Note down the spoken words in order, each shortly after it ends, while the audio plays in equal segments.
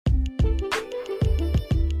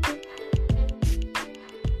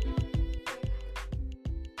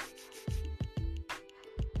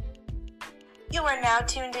You are now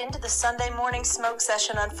tuned in to the Sunday morning smoke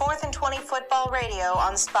session on 4th and 20 Football Radio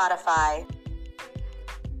on Spotify.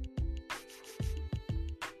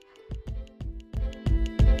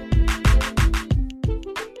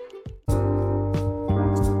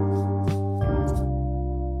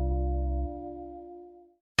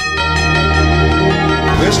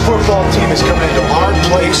 This football team is coming into our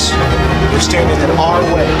place. They're standing in our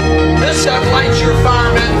way. This gun lights your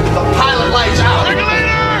fireman. The pilot lights out. Regulator!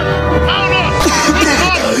 Out up!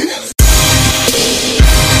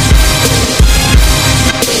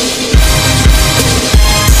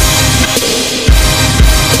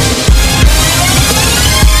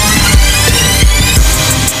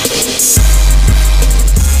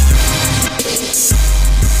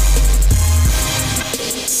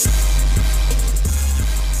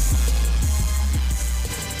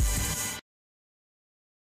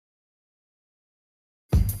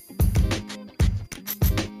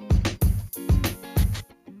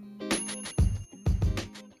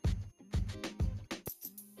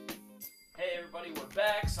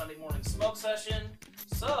 Back, Sunday morning smoke session.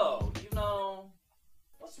 So,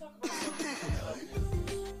 let's talk about some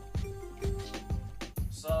news.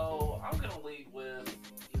 So, I'm going to lead with,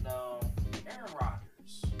 Aaron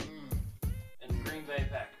Rodgers and Green Bay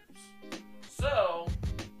Packers. So,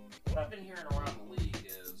 what I've been hearing around the league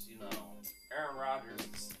is, Aaron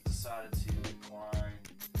Rodgers decided to decline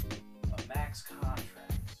a max contract.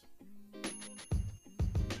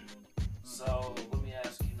 So, let me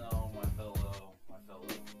ask my fellow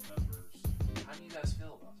members, how do you guys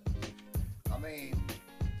feel about that? I mean,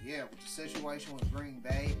 with the situation with Green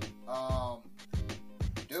Bay,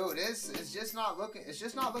 dude, it's just not looking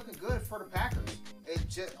good for the Packers.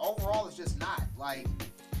 Overall, it's just not. Like,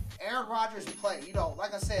 Aaron Rodgers played,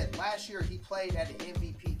 like I said, last year he played at an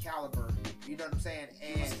MVP caliber. You know what I'm saying?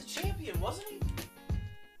 And he was the champion, wasn't he?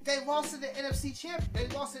 They lost in the NFC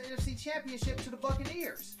Championship to the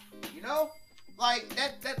Buccaneers. Like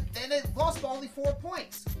and they lost by only 4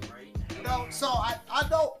 points. Right. So I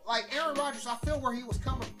know, like, Aaron Rodgers, I feel where he was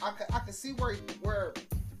coming. I can see where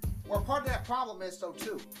part of that problem is though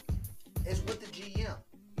too, is with the GM.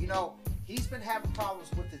 He's been having problems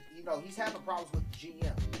with he's having problems with the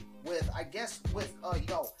GM. With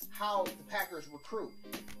how the Packers recruit.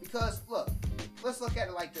 Because look, let's look at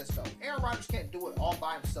it like this though. Aaron Rodgers can't do it all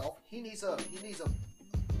by himself. He needs a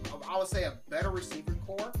I would say a better receiving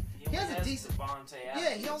core. He has a decent Devontae Adams.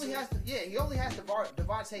 Yeah, he only has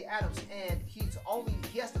Devontae Adams, and he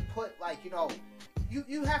has to put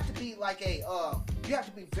you have to be like you have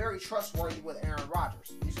to be very trustworthy with Aaron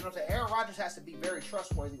Rodgers. You see what I'm saying? Aaron Rodgers has to be very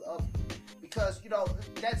trustworthy of you because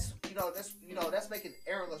that's making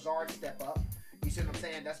Aaron Lazard step up. You see what I'm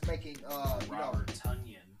saying? That's making Robert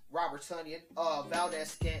Tonyan,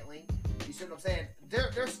 Valdez Scantling. You see what I'm saying?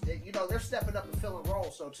 They're stepping up and filling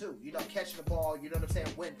roles, so too. Catching the ball. You know what I'm saying?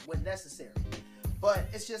 When necessary. But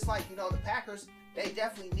it's just like the Packers. They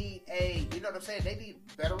definitely need They need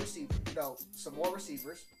better receivers. Some more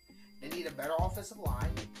receivers. They need a better offensive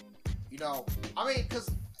line. Because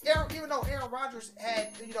even though Aaron Rodgers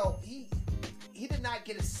had, he did not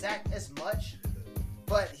get a sack as much,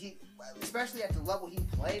 but especially at the level he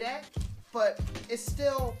played at. But it's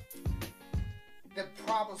still the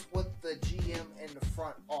problems with the GM and the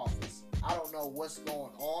front office. I don't know what's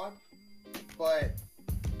going on, but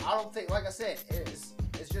I don't think, like I said, it's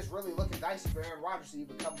just really looking dicey for Aaron Rodgers to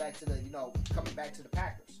even come back to the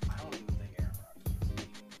Packers. I don't even think Aaron Rodgers is even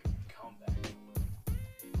come back.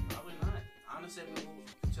 Probably not. Honestly,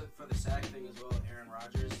 for the sack thing as well, Aaron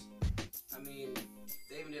Rodgers.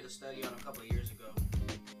 They even did a study on a couple of years ago.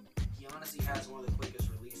 He honestly has one of the quickest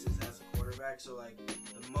releases as a quarterback. So,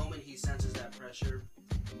 the moment he senses that pressure,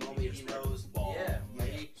 the moment he knows, ball.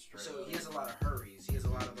 So he has a lot of hurries. He has a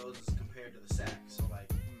lot of those as compared to the sack. So,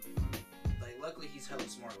 luckily he's hella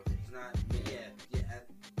smart with it. He's not,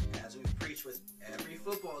 as we've preached with every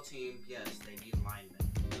football team, yes, they need linemen.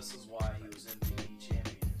 This is why he was MVP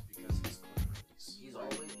champion, is because of his quick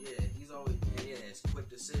release. He's always, it's quick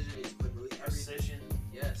decision, it's quick release. Precision.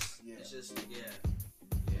 Yes. Yeah. It's just,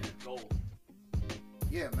 gold.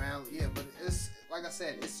 Yeah, man. Yeah, but it's like I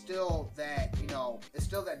said, it's still that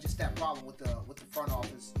just that problem with the front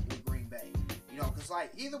office with Green Bay. Because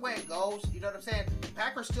either way it goes, you know what I'm saying? The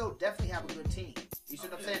Packers still definitely have a good team. You see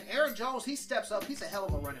what I'm saying? Aaron Jones, he steps up. He's a hell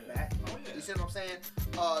of a running back. You see what I'm saying?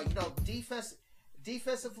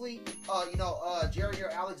 Defensively,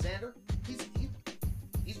 Jair Alexander,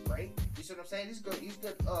 he's great. You see what I'm saying? He's good. He's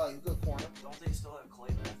good corner. Don't they still have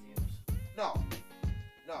Clay Matthews? No.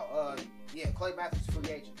 Clay Matthews is free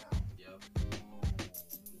agent now. Yep.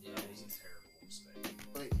 Yeah, he's a terrible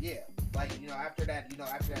mistake. But like, you know, after that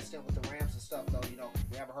stint with the Rams and stuff, though, you know,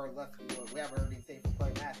 we haven't heard anything from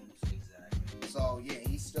Clay Matthews. Exactly. So yeah,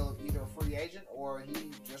 he's still either a free agent or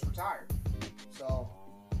he just retired. So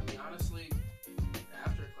I mean, honestly,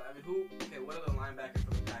 what other linebacker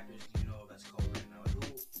for the Packers do you know that's cold right now? Like,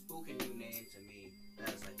 who can you name to me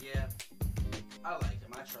that is like, yeah, I like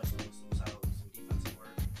him, I trust him with some defensive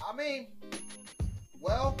work? I mean,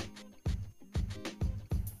 well,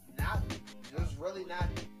 there's really not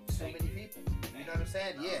so many people. You know what I'm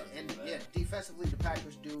saying? Yeah, and yeah, defensively the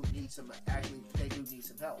Packers do need some. Actually, they do need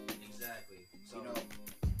some help. Exactly. So you know,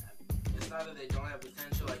 it's not that they don't have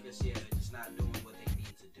potential. I guess they're just not doing what they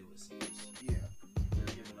need to do. It seems. Yeah.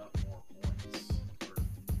 They're giving up more points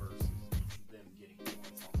versus them getting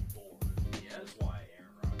points on the board. Yeah, that's why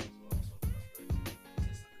Aaron Rodgers was also frustrated.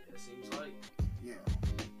 It seems like. Yeah.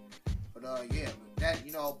 But yeah, that,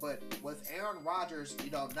 you know, but with Aaron Rodgers,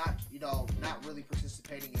 not really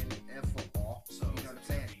participating in football. So you know what I'm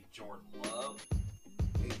saying? Jordan Love.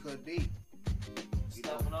 It could be.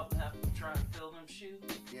 Stepping up and having to try and fill them shoes.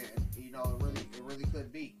 Yeah, it really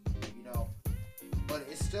could be. You know, but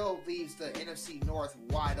it still leaves the NFC North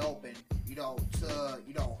wide open. You know,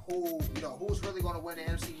 who's really going to win the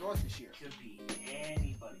NFC North this year? Could be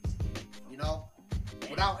anybody's game. You know,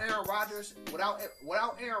 without Aaron Rodgers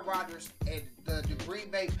and the Green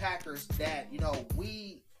Bay Packers that, you know,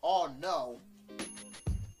 we all know,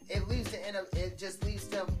 it just leaves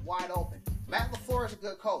them wide open. Matt LaFleur is a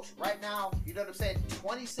good coach. Right now, you know what I'm saying,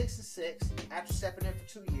 26-6 after stepping in for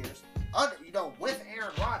 2 years. With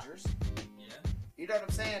Aaron Rodgers. Yeah. You know what I'm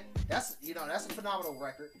saying? That's a phenomenal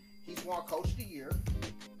record. He's won Coach of the Year.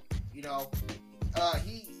 You know,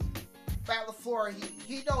 Matt LaFleur,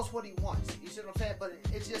 he knows what he wants. You see what I'm saying? But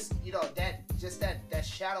it's just, you know, that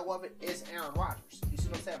shadow of it is Aaron Rodgers. You see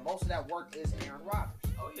what I'm saying? Most of that work is Aaron Rodgers.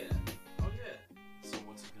 Oh yeah. So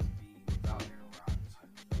what's it gonna be without Aaron Rodgers,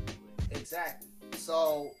 hypothetically? Exactly.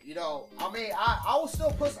 So, you know, I mean, I will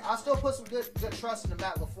still put some good trust into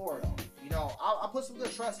Matt LaFleur though. You know, I'll put some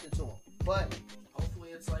good trust into him. But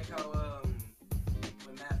hopefully it's like how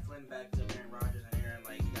when Matt Flynn backed up Aaron Rodgers and Aaron,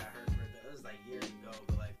 like, he got hurt for it. It was like years ago,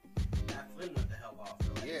 but like Matt Flynn went the hell off.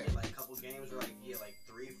 Though. Like, yeah. He had like a couple games where like he had like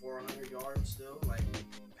 300-400 yards still, like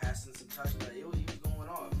passing some touchdowns. He was going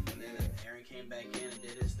off, and then Aaron came back in and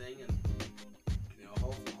did his thing, and you know,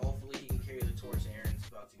 hopefully he can carry the torch. Aaron's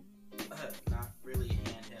about to not really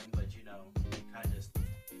hand him, but you know, kind of just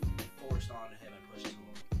forced onto him and pushed to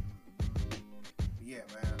him. yeah,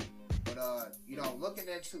 man. But you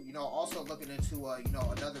know, also looking into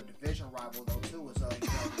another division rival though too is the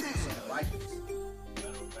Vikings.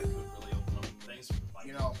 That could really open up things for the Vikings.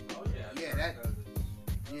 You know,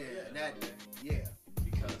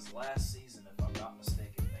 Because last season, if I'm not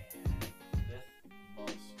mistaken, they had fifth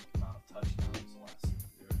most amount of touchdowns last season.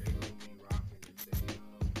 They gonna be rocking if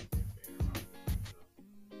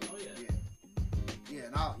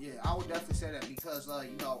Oh yeah. I would definitely say that because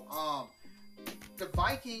the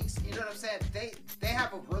Vikings, you know what I'm saying, they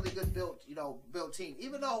have a really good built team.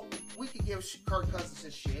 Even though we could give Kirk Cousins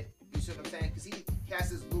his shit, you see what I'm saying, because he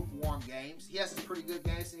has his lukewarm games. He has his pretty good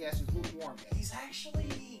games, and he has his lukewarm games. He's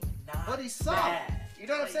actually not But he's solid. bad. You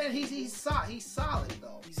know what I'm saying? He's solid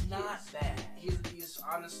though. He's not bad. He's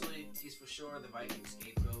honestly, he's for sure the Viking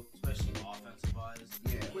scapegoat, especially offensive wise.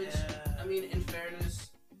 Yeah. Which, I mean, in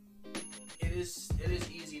fairness, it is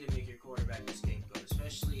easy to make your quarterback a scapegoat,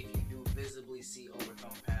 especially if you do visibly see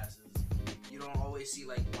overthrown passes. You don't always see,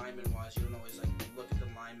 like, lineman wise, you don't always like look at the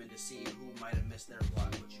lineman to see who might have missed their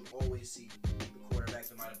block, but you always see the quarterback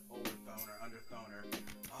that might have overthrown or underthrown or,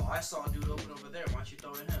 oh, I saw a dude open over there, why don't you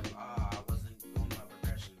throw to him? I wasn't going my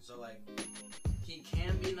progression. So, like, he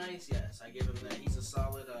can be nice, yes, I give him that. He's a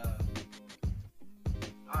solid,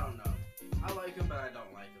 I don't know. I like him, but I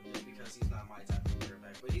don't like him just because he's not my type of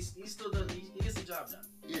quarterback. But he still does, he gets the job done.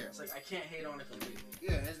 Yeah. It's like, I can't hate on it completely.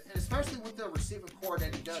 Yeah, and especially with the receiving core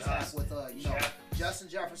that he does have with Justin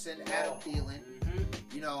Jefferson, Adam Thielen.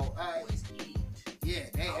 Mm-hmm. You know, Always eat. yeah,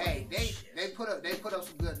 they put up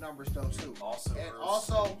some good numbers though too. Also, and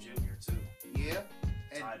also Junior too. Yeah,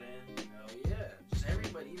 and Tight end. Hell yeah. Just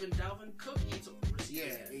everybody, even Dalvin Cook eats a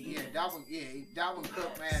receiver. Dalvin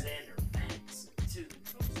Cook, man. Alexander Mattison too.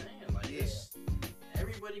 That's what I'm saying. Like,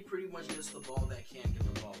 everybody pretty much gets the ball that can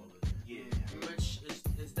get the ball over there. Yeah. Which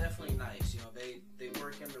is definitely nice. You know, they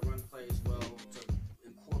work in the run plays well to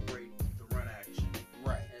incorporate the run action.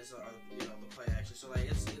 Right. As the play action. So like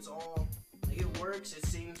it's all like it works. It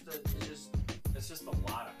seems to It's just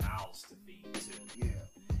a lot of mouths to feed too.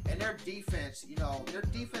 Yeah. And their defense, their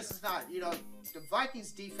defense is not, the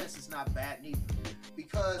Vikings defense is not bad neither.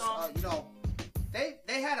 Because,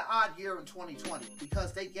 they had an odd year in 2020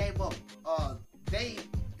 because they gave up. They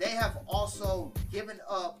have also given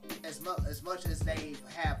up as much as they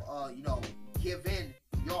have given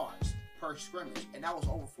yards per scrimmage, and that was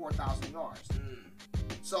over 4,000 yards.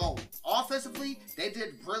 So offensively, they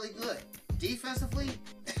did really good. Defensively,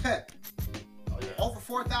 over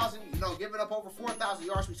 4,000. Giving up over 4,000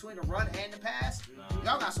 yards between the run and the pass.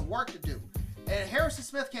 Y'all got some work to do. And Harrison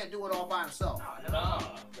Smith can't do it all by himself. No.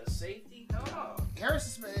 The safety? No.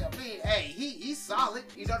 Harrison Smith, I mean, hey, he's solid.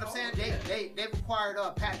 You know what I'm saying? They required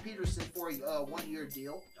Pat Peterson for a 1-year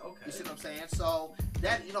deal. Okay. You see what I'm saying? So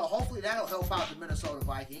that hopefully that'll help out the Minnesota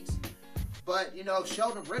Vikings. But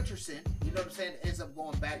Sheldon Richardson, you know what I'm saying, ends up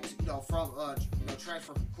going back to from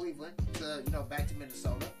transfer from Cleveland to back to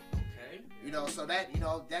Minnesota. Okay. So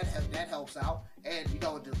that helps out. And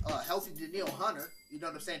healthy Daniil Hunter, you know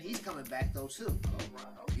what I'm saying, he's coming back though too. All right.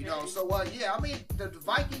 Okay. So I mean the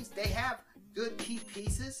Vikings, they have good key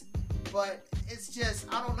pieces, but it's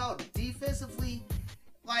just, I don't know, defensively,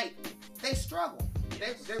 like, they struggle.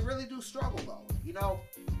 They really do struggle though.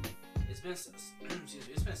 It's been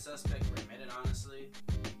it's been suspect for a minute, honestly.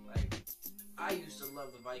 Like, I used to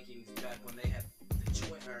love the Vikings back when they had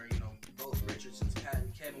both Richardsons, Pat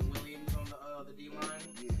and Kevin Williams on the D line.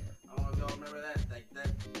 Yeah. I don't know if y'all remember that. Like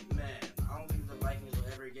that, man. I don't think the Vikings will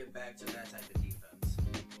ever get back to that type of defense.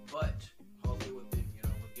 But hopefully with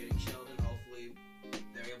with getting Sheldon, hopefully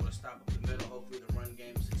they're able to stop up the middle. Hopefully the run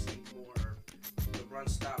game succeeds more, or the run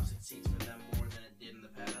stop succeeds for them more than it did in the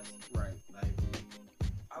past. Right. Like,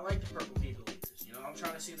 I like the Purple People Eaters. I'm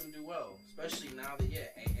trying to see them do well, especially now that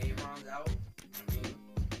Aaron's out. I mean,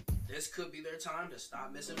 this could be their time to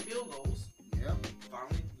stop missing field goals. Yeah.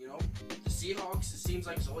 Finally, the Seahawks, it seems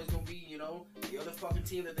like it's always going to be, the other fucking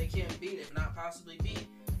team that they can't beat, if not possibly beat.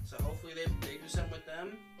 So hopefully they do something with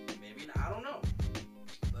them. Maybe not, I don't know.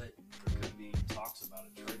 But there could be talks about a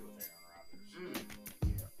trade with Aaron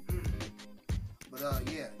Rodgers.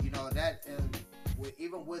 But that, and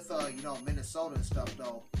even with Minnesota and stuff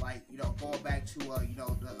though, like going back to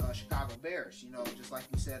the Chicago Bears, just like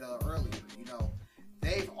we said earlier,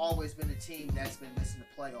 they've always been a team that's been missing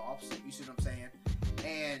the playoffs. You see what I'm saying?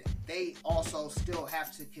 And they also still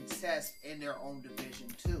have to contest in their own division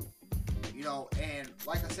too. And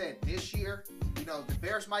like I said, this year, the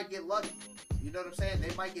Bears might get lucky. You know what I'm saying?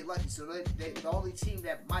 They might get lucky. So the only team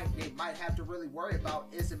that they might have to really worry about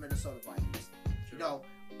is the Minnesota Vikings. Sure.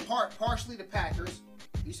 Partially the Packers.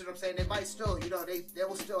 You see what I'm saying? They might still, they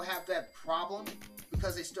will still have that problem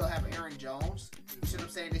because they still have Aaron Jones. You see what I'm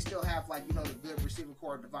saying? They still have the good receiver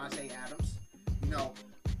core of Devontae Adams.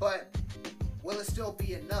 But will it still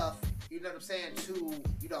be enough? You know what I'm saying, to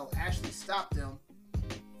actually stop them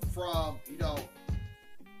from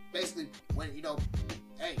basically when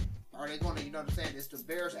hey, are they going to what I'm saying? Is the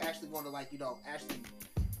Bears actually going to actually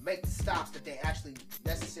make the stops that they actually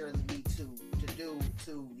necessarily need to do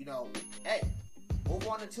to hey, move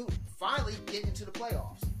on to finally get into the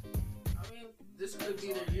playoffs? I mean, this could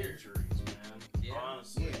be their year. Injuries, man. Yeah.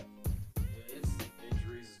 Honestly. Yeah. It's.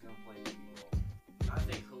 Injuries is going to play a key role. I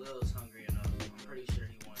think Khalil is hungry enough. I'm pretty sure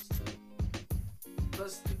he wants to.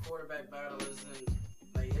 Plus, the quarterback battle isn't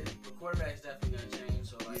the quarterback's definitely gonna change.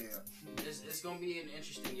 So it's gonna be an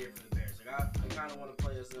interesting year for the Bears. I kind of want to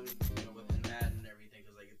play as them, within Madden and everything,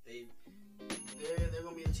 because they're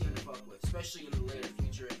gonna be a team to fuck with, especially in the later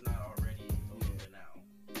future, if not already a little bit now.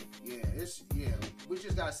 We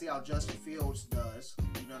just gotta see how Justin Fields does.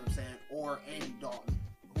 You know what I'm saying? Or Andy Dalton,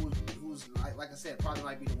 who's like I said, probably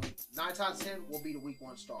might be the week 9 times 10 will be the week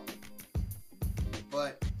 1 starter.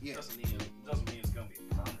 But yeah, Doesn't mean it's gonna be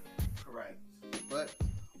permanent. correct. But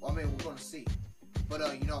we're gonna see. But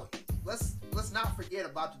let's not forget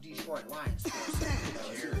about the Detroit Lions for a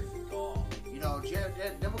second. Jared Goff.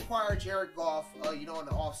 Them acquired Jared Goff, in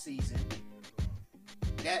the offseason.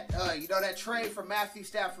 That that trade for Matthew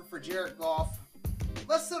Stafford for Jared Goff.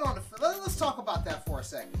 Let's talk about that for a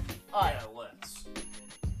second. All right. Yeah, let's.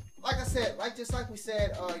 Like I said, like we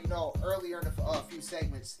said, earlier in a few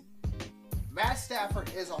segments, Matt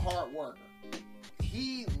Stafford is a hard worker.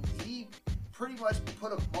 He pretty much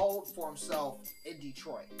put a mold for himself in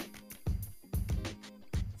Detroit.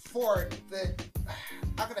 For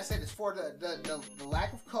how can I say this? For the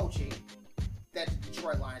lack of coaching that the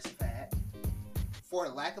Detroit Lions have had, for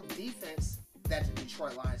the lack of defense that the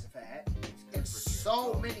Detroit Lions have had, and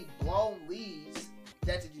so many blown leads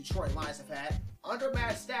that the Detroit Lions have had under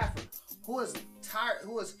Matt Stafford, who has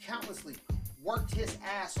countlessly worked his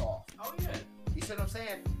ass off. Oh yeah. You see what I'm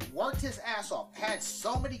saying? Worked his ass off. Had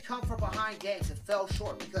so many come from behind games and fell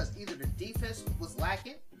short because either the defense was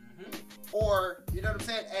lacking, or, you know what I'm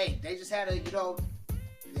saying? Hey, they just had they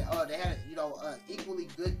they had equally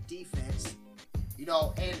good defense,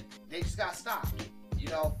 and they just got stopped.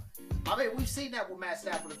 I mean, we've seen that with Matt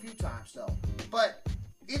Stafford a few times though. But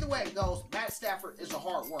either way it goes, Matt Stafford is a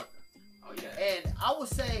hard worker. Oh yeah. And I would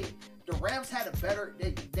say the Rams had a better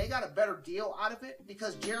they got a better deal out of it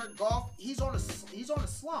because Jared Goff, he's on a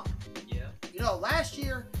slump. Yeah. Last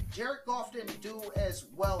year Jared Goff didn't do as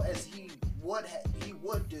well as he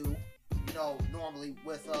would do, normally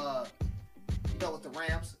with with the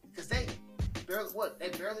Rams because they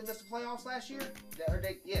barely missed the playoffs last year. They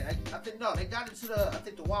got into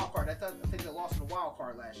the wild card. I think they lost in the wild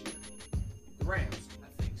card last year. The Rams.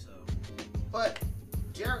 I think so. But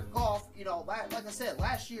Jared Goff, like I said,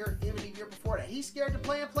 last year, even the year before that, he's scared to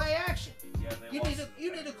play in play action. Yeah,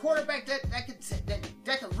 you need a quarterback that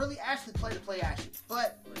can really actually play the play action.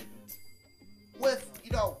 But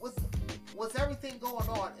with everything going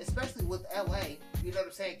on, especially with LA, you know what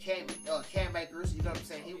I'm saying, Cam Akers, you know what I'm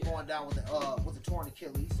saying, he was going down with a torn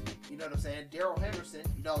Achilles, you know what I'm saying. Darrell Henderson,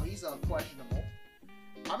 he's questionable.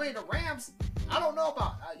 I mean, the Rams, I don't know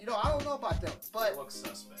about them, but they look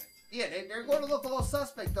suspect. Yeah, they're going to look a little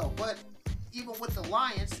suspect though. But even with the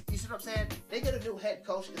Lions, you see what I'm saying? They get a new head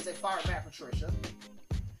coach because they fired Matt Patricia.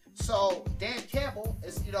 So Dan Campbell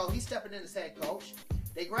is, he's stepping in as head coach.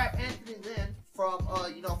 They grab Anthony Lynn from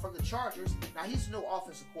the Chargers. Now he's the new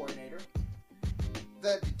offensive coordinator.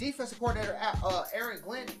 The defensive coordinator, Aaron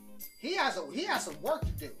Glenn, he has some work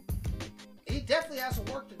to do. He definitely has some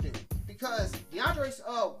work to do because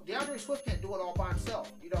DeAndre Swift can't do it all by himself.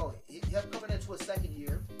 Him coming into his second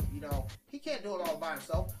year, he can't do it all by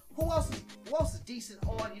himself. Who else is decent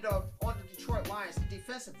on the Detroit Lions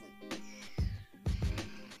defensively?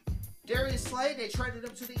 Darius Slay, they traded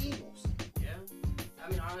him to the Eagles. Yeah. I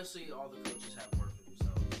mean, honestly, all the coaches have work for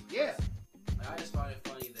themselves. Yeah. I just find it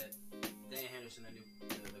funny that Dan Henderson,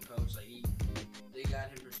 the coach, they got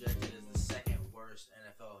him projected as the second worst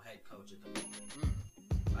NFL head coach at the moment.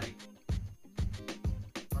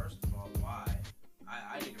 First of all, why?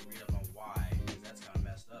 I need to read up on why, because that's kind of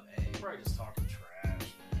messed up. Probably just talking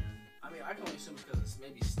trash, man. I mean, I can only assume it's because it's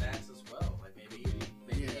maybe stats as well. Like maybe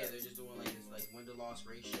they're just doing this win to loss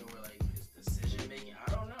ratio or his decision making.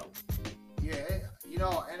 I don't know. Yeah,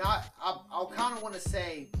 and I kind of want to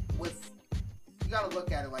say you got to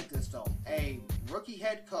look at it like this though. A rookie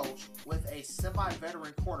head coach with a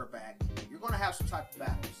semi-veteran quarterback, you're going to have some type of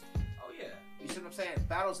battles. Oh yeah. You see what I'm saying?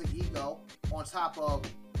 Battles of ego on top of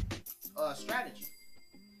strategy.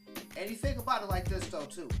 And you think about it like this though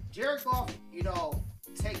too. Jared Goff,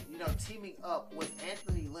 teaming up with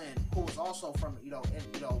Anthony Lynn, who was also from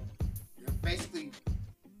basically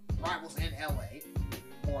rivals in LA,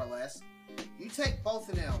 more or less. You take both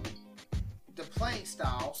of them, the playing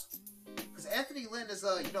styles, because Anthony Lynn is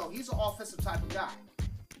he's an offensive type of guy.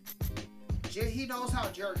 He knows how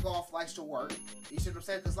Jared Goff likes to work. You see what I'm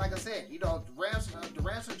saying? Because like I said, the Rams and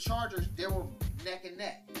the Chargers, they were neck and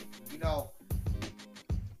neck. You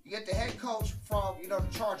get the head coach from the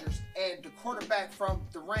Chargers and the quarterback from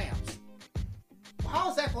the Rams. How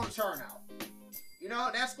is that going to turn out?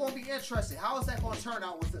 That's going to be interesting. How is that going to turn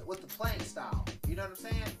out with the playing style? You know what I'm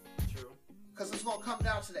saying? True. Because it's going to come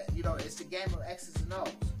down to that. It's the game of X's and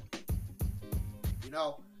O's.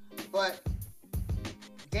 But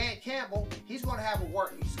Dan Campbell, he's going to have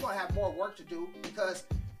more work to do because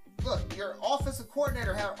look, your offensive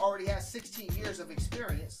coordinator already has 16 years of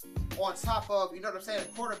experience on top of, a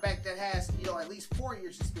quarterback that has, at least 4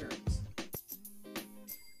 years experience.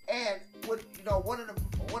 And one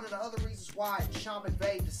of the other reasons why Sean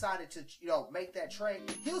McVay decided to, make that trade,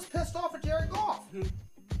 he was pissed off at Jared Goff.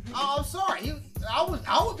 I'm sorry. I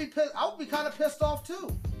would be kind of pissed off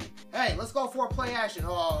too. Hey, let's go for a play action.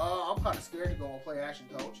 I'm kind of scared to go on play action,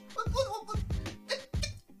 coach.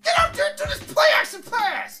 Get out there and do this play action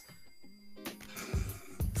pass.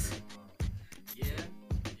 Yeah.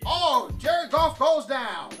 Oh, Jared Goff goes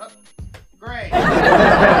down. Great.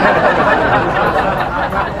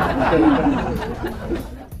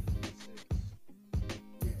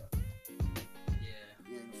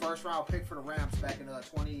 First round pick for the Rams back in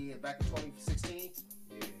 2016.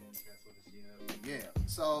 Yeah, that's what it's. Yeah.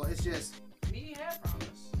 So it's just. I mean, he had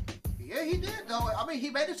promise. Yeah, he did though. I mean, he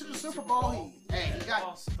made it to the Super Bowl. He got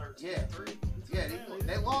lost 13-3. Yeah,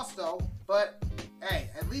 they lost though. But hey,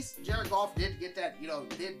 at least Jared Goff did get that.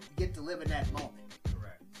 Did get to live in that moment.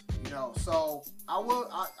 Correct. So I will.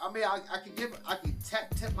 I could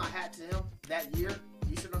tip my hat to him that year.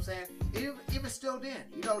 You see what I'm saying? Even still then,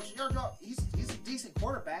 Jared Goff, he's a decent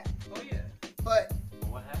quarterback. Oh yeah. But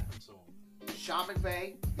what happened to him? Sean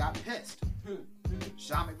McVay got pissed.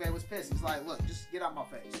 Sean McVay was pissed. He's like, look, just get out my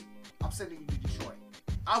face. I'm sending you to Detroit.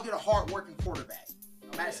 I'll get a hard-working quarterback.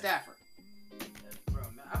 Matt Stafford. Yeah, bro,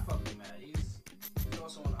 I fuck with Matt. He's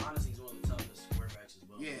also, honestly, he's one of the toughest quarterbacks as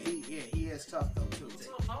well. Yeah, he is tough though too.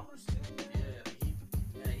 Numbers too.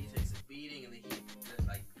 He takes a beating and then he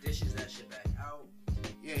like dishes that shit back out.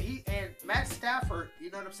 Yeah, and Matt Stafford,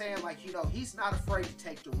 you know what I'm saying? Like, you know, he's not afraid to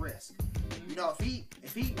take the risk. You know,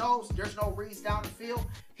 if he knows there's no reads down the field,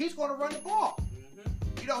 he's going to run the ball.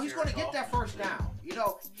 You know, he's going to get that first down. You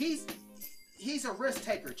know, he's a risk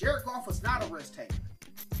taker. Jared Goff was not a risk taker.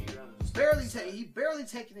 He barely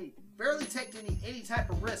taking any type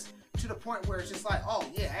of risk to the point where it's just like, oh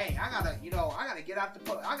yeah, hey, I gotta get out the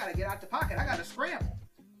pocket. I gotta scramble.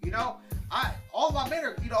 You know, all my men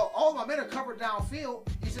are covered downfield.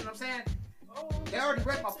 You see what I'm saying? They already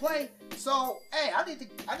read my play, so hey, I need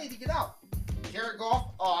to get out. Jared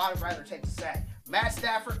Goff, I'd rather take the sack. Matt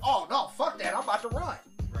Stafford, oh no, fuck that, I'm about to run.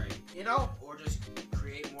 Right. You know, or just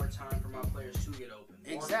create more time for my players to get open.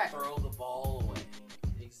 Exactly. Or throw the ball away.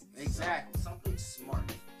 Exactly. Something smart.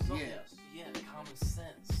 Yeah, common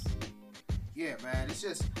sense. Yeah, man. It's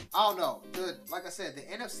just, I don't know. Like I said, the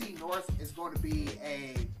NFC North is going to be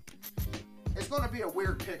a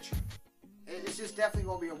weird picture. It's just definitely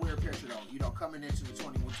going to be a weird picture, though. You know, coming into the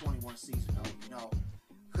 21-21 season, though. You know,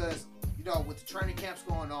 because you know, with the training camps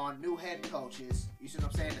going on, new head coaches. You see what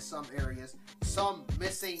I'm saying? In some areas, some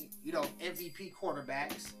missing, you know, MVP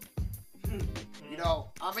quarterbacks. You know,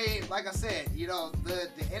 I mean, like I said, you know, the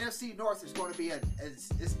NFC North is going to be it's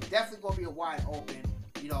definitely going to be a wide open,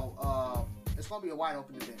 you know, it's going to be a wide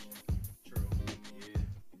open division. True. Yeah.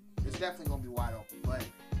 It's definitely going to be wide open, but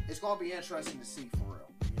it's going to be interesting to see for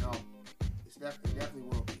real. You know, it definitely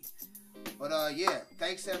will be. But yeah,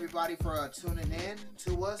 thanks everybody for tuning in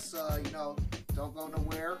to us. You know, don't go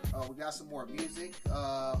nowhere. We got some more music,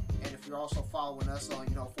 and if you're also following us on,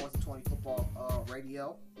 you know, 4th and 20 Football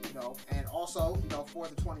Radio, you know, and also, you know, 4th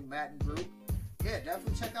and 20 Madden Group. Yeah,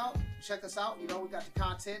 definitely check us out. You know, we got the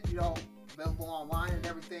content, you know, available online and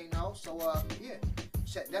everything, though. So yeah,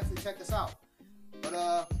 definitely check us out.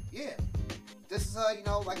 But yeah, this is you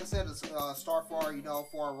know, like I said, it's start for our, you know,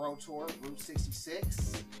 for our road tour, Route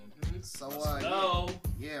 66. So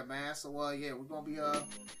yeah, man. So yeah, we're gonna be yeah,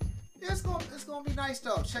 it's gonna be nice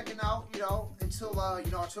though. Checking out, you know, until our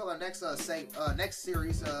next next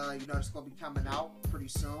series, you know, it's gonna be coming out pretty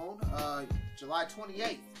soon. July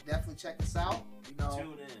 28th. Definitely check us out. You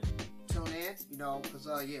know, tune in. You know, because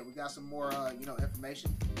yeah, we got some more you know,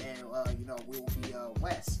 information, and you know, we will be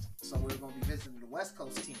west. So we're gonna be visiting the West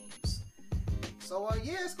Coast teams. So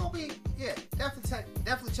yeah, it's gonna be, yeah,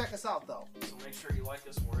 definitely check us out though. So make sure you like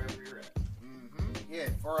us wherever you're at. Yeah,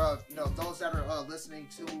 for you know, those that are listening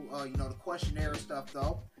to you know, the questionnaire stuff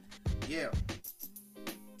though, yeah,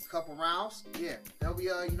 couple rounds, yeah, they'll be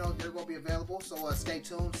you know, they're gonna be available. So stay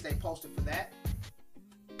tuned, stay posted for that.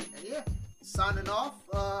 And yeah, signing off.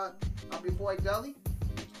 I'm your boy Gully.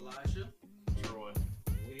 Elijah. Troy.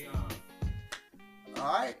 Leon. All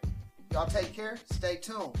right, y'all take care. Stay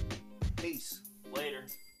tuned. Peace. Later.